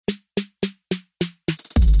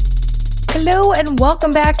Hello and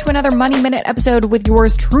welcome back to another Money Minute episode with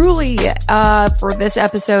yours truly. For this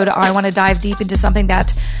episode, I want to dive deep into something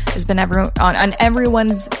that has been on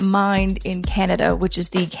everyone's mind in Canada, which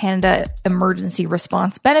is the Canada Emergency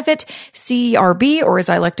Response Benefit, CERB, or as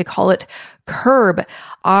I like to call it, CERB.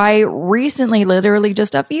 I recently, literally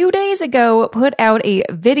just a few days ago, put out a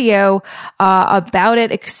video about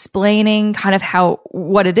it, explaining kind of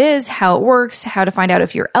what it is, how it works, how to find out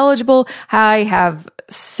if you're eligible. I have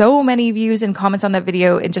so many views and comments on that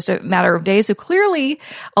video in just a matter of days. So clearly,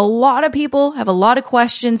 a lot of people have a lot of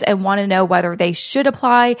questions and want to know whether they should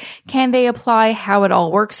apply, can they apply, how it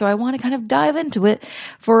all works. So I want to kind of dive into it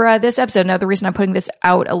for this episode. Now, the reason I'm putting this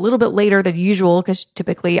out a little bit later than usual, because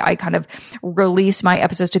typically I kind of release my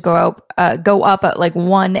episodes to go up at like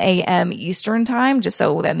 1 a.m. Eastern time, just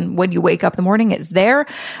so then when you wake up in the morning, it's there.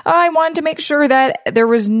 I wanted to make sure that there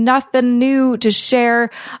was nothing new to share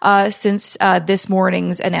since this morning's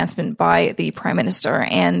announcement by the Prime Minister,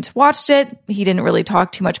 and watched it. He didn't really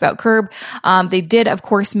talk too much about CERB. They did, of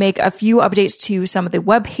course, make a few updates to some of the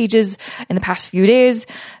web pages in the past few days.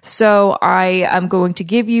 So I am going to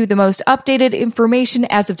give you the most updated information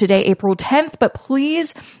as of today, April 10th, but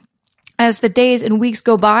please, as the days and weeks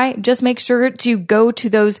go by, just make sure to go to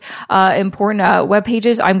those important web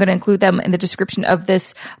pages. I'm going to include them in the description of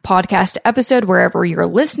this podcast episode, wherever you're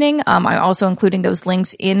listening. I'm also including those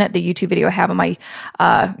links in the YouTube video I have on my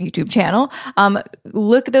YouTube channel.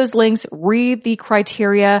 Look at those links, read the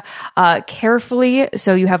criteria carefully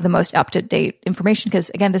so you have the most up-to-date information.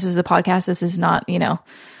 Because again, this is a podcast. This is not,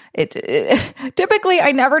 typically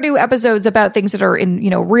I never do episodes about things that are in,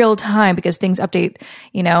 real time, because things update,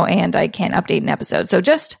 and I can't update an episode. So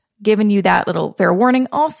just giving you that little fair warning.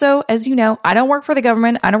 Also, as you know, I don't work for the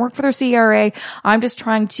government. I don't work for their CRA. I'm just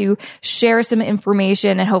trying to share some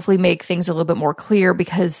information and hopefully make things a little bit more clear,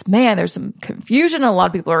 because man, there's some confusion. A lot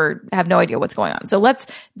of people have no idea what's going on. So let's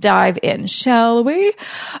dive in, shall we?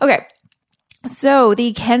 Okay. So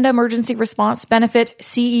the Canada Emergency Response Benefit,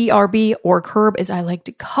 CERB, or CERB as I like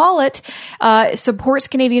to call it, supports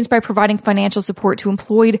Canadians by providing financial support to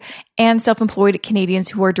employed and self-employed Canadians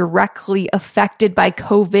who are directly affected by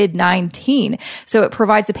COVID-19. So it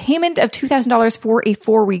provides a payment of $2,000 for a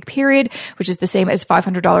 4-week period, which is the same as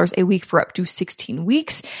 $500 a week for up to 16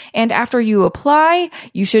 weeks. And after you apply,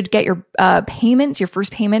 you should get your your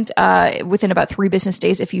first payment, within about 3 business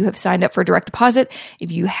days if you have signed up for direct deposit.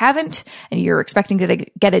 If you haven't, and you're expecting to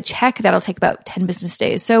get a check, that'll take about 10 business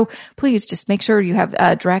days. So please just make sure you have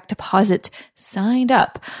a direct deposit signed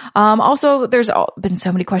up. Also, there's been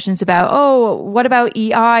so many questions about, what about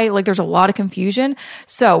EI? Like, there's a lot of confusion.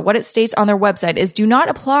 So what it states on their website is, do not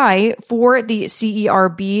apply for the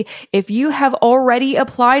CERB if you have already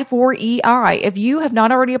applied for EI. If you have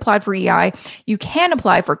not already applied for EI, you can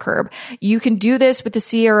apply for CERB. You can do this with the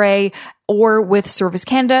CRA or with Service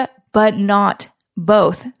Canada, but not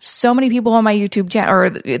both. So many people on my YouTube channel, or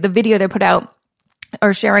the video they put out,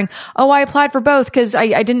 are sharing, I applied for both because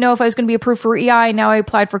I didn't know if I was going to be approved for EI. Now I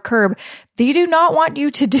applied for CERB. They do not want you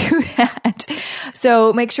to do that.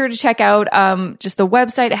 So make sure to check out just the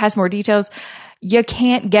website. It has more details. You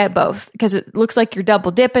can't get both because it looks like you're double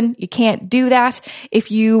dipping. You can't do that. If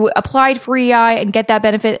you applied for EI and get that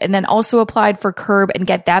benefit, and then also applied for CERB and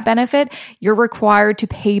get that benefit, you're required to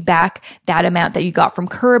pay back that amount that you got from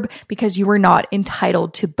CERB, because you were not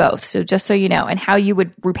entitled to both. So just so you know, and how you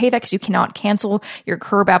would repay that, because you cannot cancel your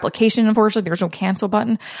CERB application. Unfortunately, there's no cancel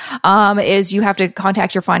button, is you have to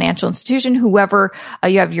contact your financial institution, whoever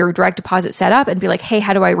you have your direct deposit set up, and be like, hey,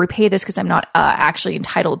 how do I repay this? Because I'm not actually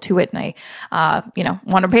entitled to it. And I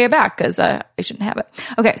want to pay it back because I shouldn't have it.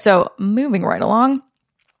 Okay, so moving right along.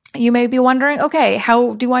 You may be wondering, okay,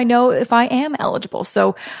 how do I know if I am eligible?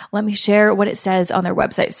 So let me share what it says on their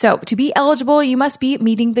website. So to be eligible, you must be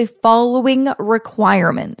meeting the following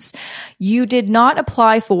requirements. You did not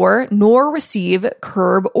apply for nor receive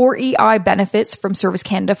CERB or EI benefits from Service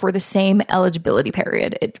Canada for the same eligibility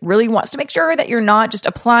period. It really wants to make sure that you're not just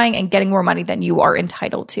applying and getting more money than you are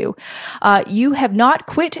entitled to. You have not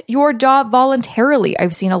quit your job voluntarily.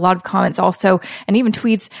 I've seen a lot of comments also, and even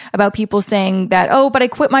tweets about people saying that, but I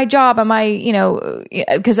quit my job. Am I,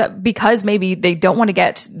 because maybe they don't want to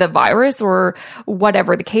get the virus or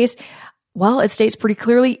whatever the case. Well, it states pretty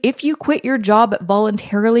clearly, if you quit your job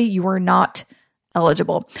voluntarily, you are not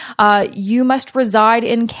eligible. You must reside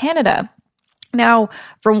in Canada. Now,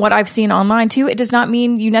 from what I've seen online too, it does not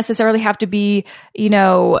mean you necessarily have to be,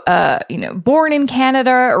 born in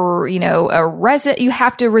Canada or, a resident. You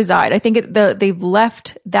have to reside. I think they've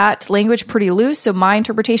left that language pretty loose. So my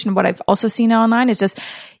interpretation of what I've also seen online is just,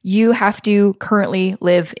 you have to currently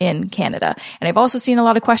live in Canada. And I've also seen a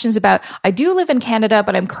lot of questions about, I do live in Canada,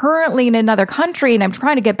 but I'm currently in another country and I'm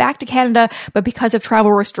trying to get back to Canada, but because of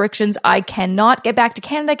travel restrictions, I cannot get back to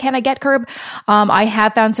Canada. Can I get CERB? I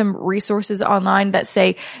have found some resources online that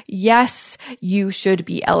say, yes, you should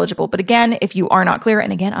be eligible. But again, if you are not clear,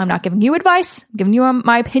 and again, I'm not giving you advice, I'm giving you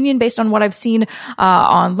my opinion based on what I've seen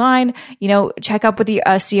online, check up with the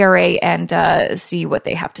CRA and see what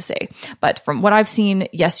they have to say. But from what I've seen,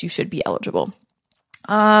 yes, you should be eligible.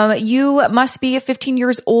 You must be 15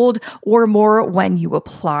 years old or more when you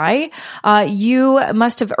apply. You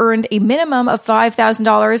must have earned a minimum of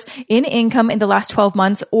 $5,000 in income in the last 12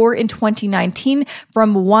 months or in 2019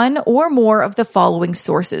 from one or more of the following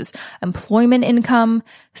sources: employment income,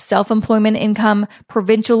 self-employment income,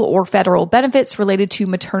 provincial or federal benefits related to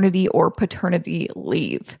maternity or paternity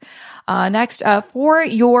leave. Next, for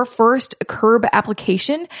your first CERB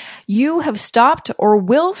application, you have stopped or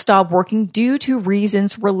will stop working due to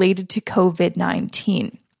reasons related to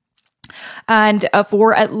COVID-19. And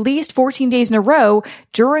for at least 14 days in a row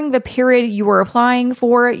during the period you are applying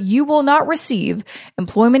for, you will not receive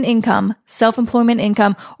employment income, self-employment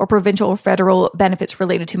income, or provincial or federal benefits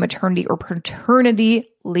related to maternity or paternity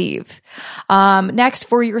leave. Next,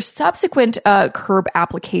 for your subsequent CERB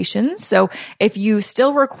applications. So if you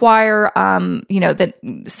still require, the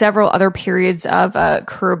several other periods of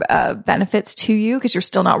CERB benefits to you because you're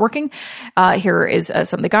still not working, here is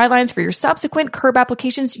some of the guidelines for your subsequent CERB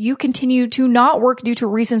applications. You continue to not work due to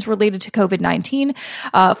reasons related to COVID-19.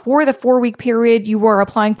 For the 4-week period you are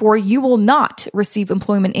applying for, you will not receive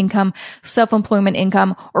employment income, self-employment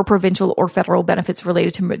income, or provincial or federal benefits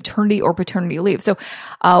related to maternity or paternity leave. So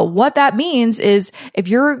what that means is if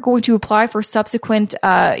you're going to apply for subsequent,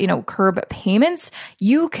 CERB payments,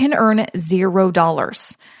 you can earn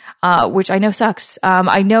 $0. Which I know sucks.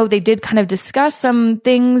 I know they did kind of discuss some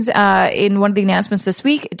things in one of the announcements this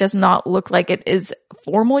week. It does not look like it is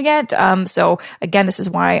formal yet. So again, this is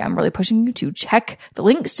why I'm really pushing you to check the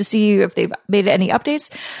links to see if they've made any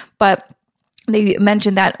updates. But they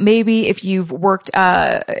mentioned that maybe if you've worked,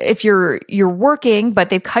 if you're working, but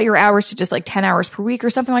they've cut your hours to just like 10 hours per week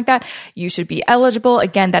or something like that, you should be eligible.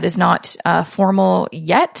 Again, that is not formal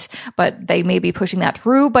yet, but they may be pushing that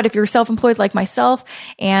through. But if you're self-employed like myself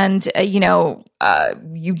and,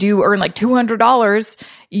 you do earn like $200,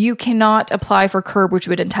 you cannot apply for CERB, which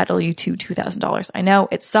would entitle you to $2,000. I know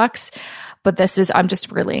it sucks, but I'm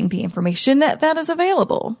just relaying the information that is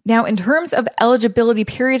available. Now, in terms of eligibility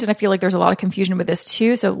periods, and I feel like there's a lot of confusion with this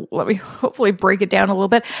too, so let me hopefully break it down a little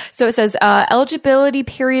bit. So it says eligibility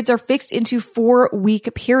periods are fixed into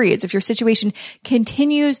 4-week periods. If your situation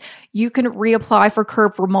continues, you can reapply for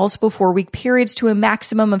CERB for multiple 4-week periods to a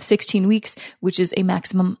maximum of 16 weeks, which is a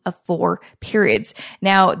maximum of 4 periods.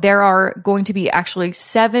 Now, there are going to be actually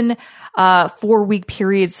 7 4-week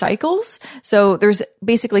period cycles. So there's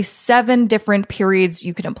basically 7 different periods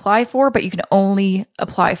you can apply for, but you can only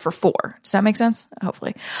apply for 4. Does that make sense?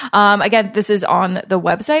 Hopefully. Again, this is on the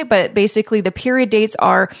website, but basically the period dates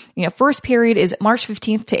are, first period is March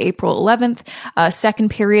 15th to April 11th. Second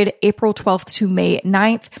period, April 12th to May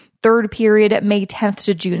 9th. Third period, May 10th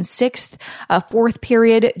to June 6th. Fourth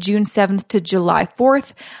period, June 7th to July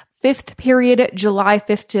 4th. Fifth period, July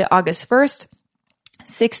 5th to August 1st.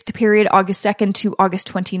 Sixth period, August 2nd to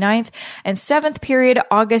August 29th, and seventh period,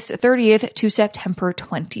 August 30th to September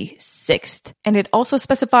 26th. And it also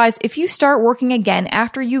specifies if you start working again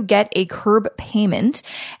after you get a CERB payment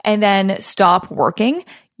and then stop working,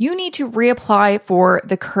 you need to reapply for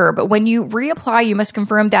the CERB. When you reapply, you must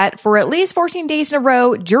confirm that for at least 14 days in a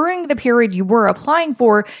row during the period you were applying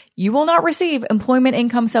for, you will not receive employment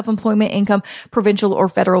income, self-employment income, provincial or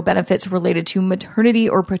federal benefits related to maternity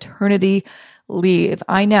or paternity leave.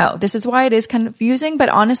 I know this is why it is confusing, but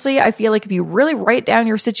honestly, I feel like if you really write down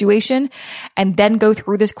your situation and then go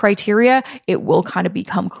through this criteria, it will kind of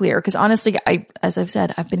become clear. Because honestly, as I've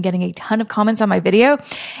said, I've been getting a ton of comments on my video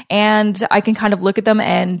and I can kind of look at them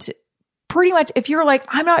and pretty much if you're like,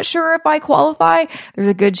 I'm not sure if I qualify, there's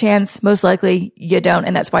a good chance, most likely you don't.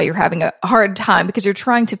 And that's why you're having a hard time because you're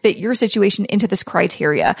trying to fit your situation into this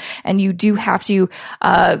criteria. And you do have to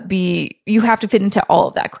you have to fit into all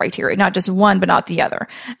of that criteria, not just one, but not the other.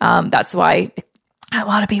 That's why a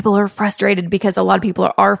lot of people are frustrated because a lot of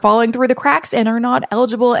people are falling through the cracks and are not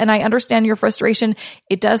eligible. And I understand your frustration.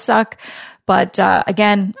 It does suck. But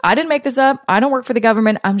again, I didn't make this up. I don't work for the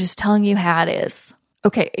government. I'm just telling you how it is.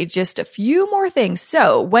 Okay, just a few more things.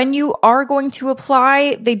 So when you are going to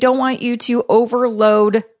apply, they don't want you to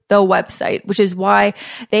overload the website, which is why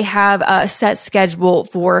they have a set schedule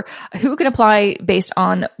for who can apply based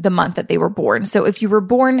on the month that they were born. So if you were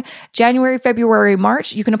born January, February,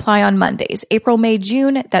 March, you can apply on Mondays. April, May,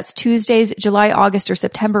 June, that's Tuesdays. July, August, or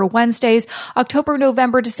September, Wednesdays. October,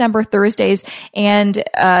 November, December, Thursdays. And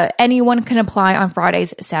anyone can apply on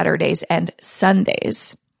Fridays, Saturdays, and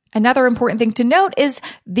Sundays. Another important thing to note is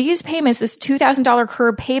these payments, this $2,000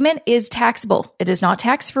 CERB payment is taxable. It is not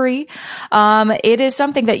tax-free. It is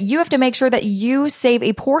something that you have to make sure that you save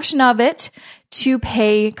a portion of it to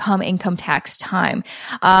pay come income tax time.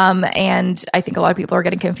 And I think a lot of people are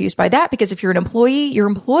getting confused by that because if you're an employee, your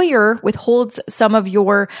employer withholds some of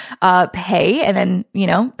your pay and then,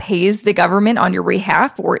 pays the government on your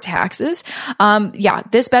behalf for taxes.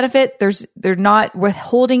 This benefit, they're not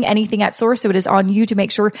withholding anything at source. So it is on you to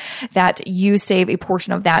make sure that you save a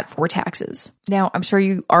portion of that for taxes. Now, I'm sure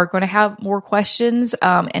you are going to have more questions,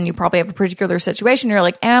 and you probably have a particular situation. You're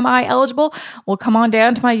like, am I eligible? Well, come on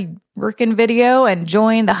down to my working video and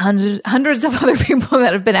join the hundreds of other people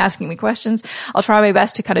that have been asking me questions. I'll try my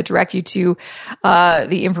best to kind of direct you to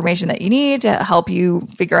the information that you need to help you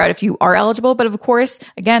figure out if you are eligible. But of course,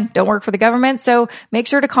 again, don't work for the government. So make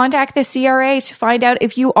sure to contact the CRA to find out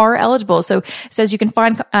if you are eligible. So it says you can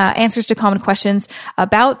find answers to common questions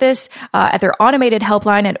about this at their automated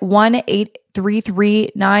helpline at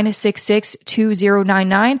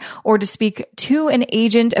 1-833-966-2099 or to speak to an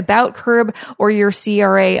agent about CERB or your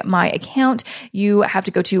CRA My Account, you have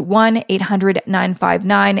to go to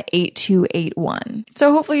 1-800-959-8281.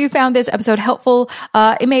 So hopefully you found this episode helpful.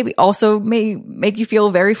 It may make you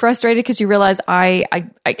feel very frustrated because you realize I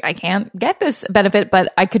can't get this benefit,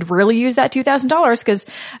 but I could really use that $2,000 because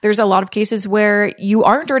there's a lot of cases where you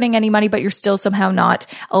aren't earning any money, but you're still somehow not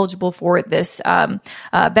eligible for this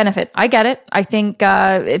benefit. I get it. I think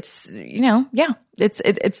it's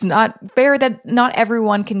not fair that not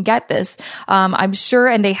everyone can get this. I'm sure,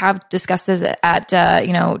 and they have discussed this at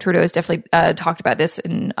Trudeau has definitely talked about this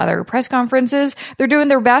in other press conferences. They're doing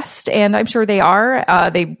their best, and I'm sure they are.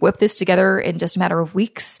 They whipped this together in just a matter of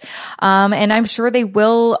weeks, and I'm sure they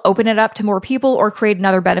will open it up to more people or create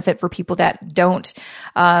another benefit for people that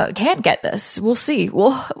can't get this. We'll see.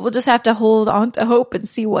 We'll just have to hold on to hope and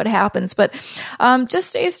see what happens. But just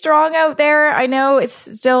stay strong out there. I know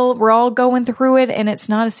we're all going through it, and it's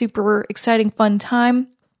not a super exciting, fun time.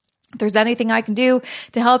 If there's anything I can do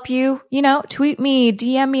to help you, tweet me,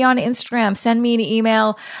 DM me on Instagram, send me an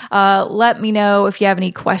email. Let me know if you have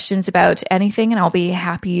any questions about anything, and I'll be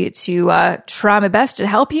happy to try my best to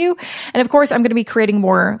help you. And of course, I'm going to be creating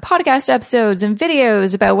more podcast episodes and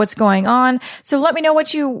videos about what's going on. So let me know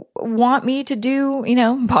what you want me to do,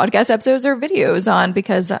 podcast episodes or videos on,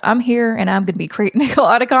 because I'm here and I'm going to be creating a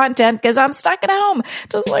lot of content because I'm stuck at home,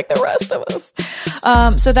 just like the rest of us.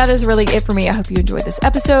 So that is really it for me. I hope you enjoyed this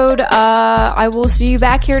episode. I will see you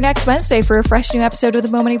back here next Wednesday for a fresh new episode of the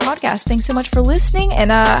Mo Money Podcast. Thanks so much for listening,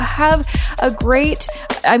 and have a great,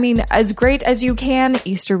 as great as you can,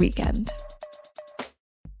 Easter weekend.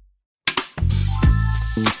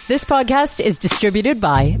 This podcast is distributed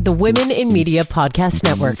by the Women in Media Podcast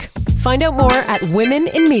Network. Find out more at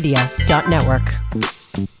womeninmedia.network.